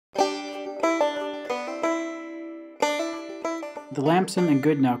The Lamson and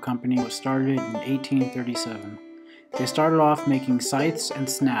Goodnow company was started in 1837. They started off making scythes and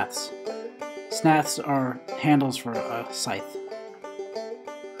snaths. Snaths are handles for a scythe.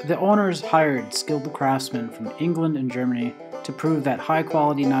 The owners hired skilled craftsmen from England and Germany to prove that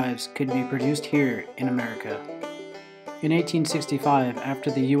high-quality knives could be produced here in America. In 1865,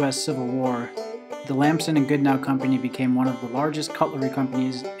 after the U.S. Civil War, the Lamson and Goodnow company became one of the largest cutlery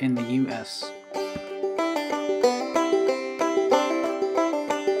companies in the U.S.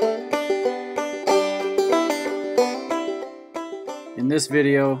 In this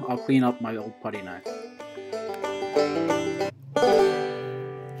video, I'll clean up my old putty knife.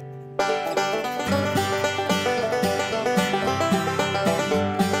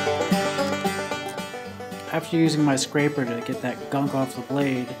 After using my scraper to get that gunk off the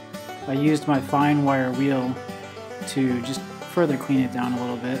blade, I used my fine wire wheel to just further clean it down a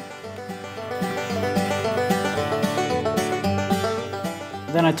little bit.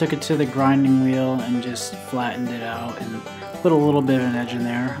 Then I took it to the grinding wheel and just flattened it out and put a little bit of an edge in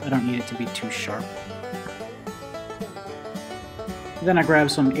there. I don't need it to be too sharp. Then I grabbed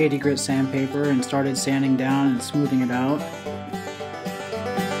some 80 grit sandpaper and started sanding down and smoothing it out.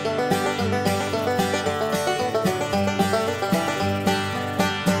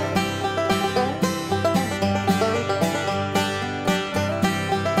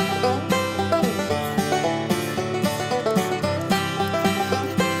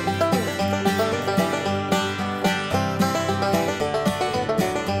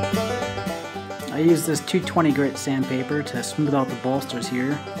 I used this 220 grit sandpaper to smooth out the bolsters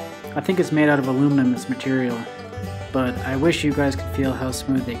here. I think it's made out of aluminum, this material, but I wish you guys could feel how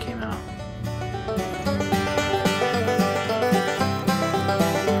smooth they came out.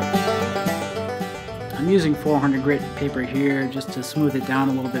 I'm using 400 grit paper here just to smooth it down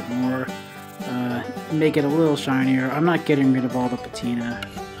a little bit more, make it a little shinier. I'm not getting rid of all the patina.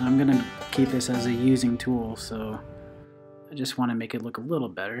 I'm going to keep this as a using tool, so I just want to make it look a little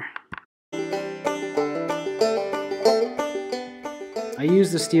better. I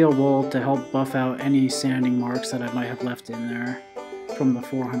used the steel wool to help buff out any sanding marks that I might have left in there from the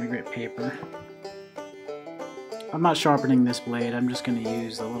 400 grit paper. I'm not sharpening this blade, I'm just going to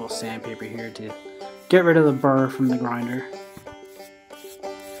use a little sandpaper here to get rid of the burr from the grinder.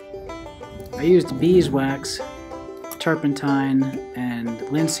 I used beeswax, turpentine, and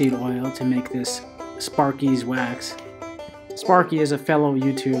linseed oil to make this Sparky's wax. Sparky is a fellow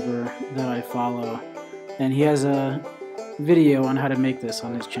YouTuber that I follow, and he has a video on how to make this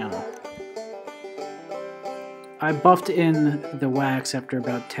on his channel. I buffed in the wax after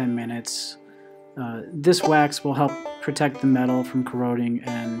about 10 minutes. This wax will help protect the metal from corroding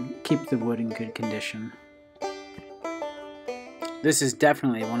and keep the wood in good condition. This is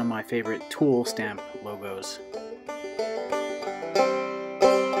definitely one of my favorite tool stamp logos.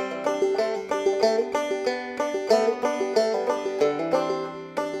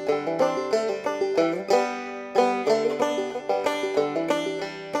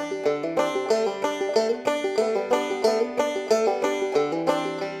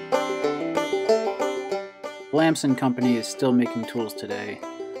 Lamson company is still making tools today.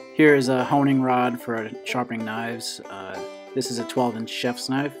 Here is a honing rod for sharpening knives. This is a 12-inch chef's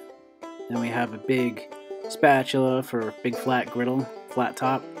knife. Then we have a big spatula for big flat griddle, flat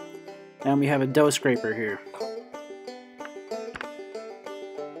top. And we have a dough scraper here.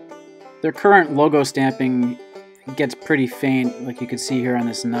 Their current logo stamping gets pretty faint, like you can see here on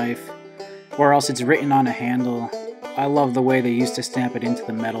this knife, or else it's written on a handle. I love the way they used to stamp it into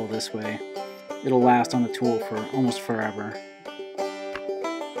the metal this way. It'll last on the tool for almost forever.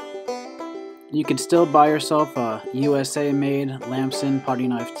 You can still buy yourself a USA-made Lamson putty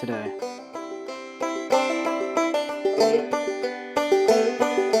knife today.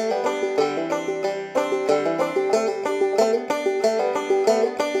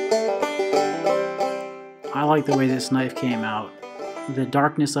 I like the way this knife came out. The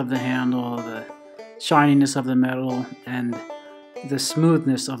darkness of the handle, the shininess of the metal, and the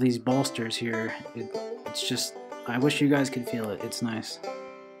smoothness of these bolsters here, it's just, I wish you guys could feel it. It's nice.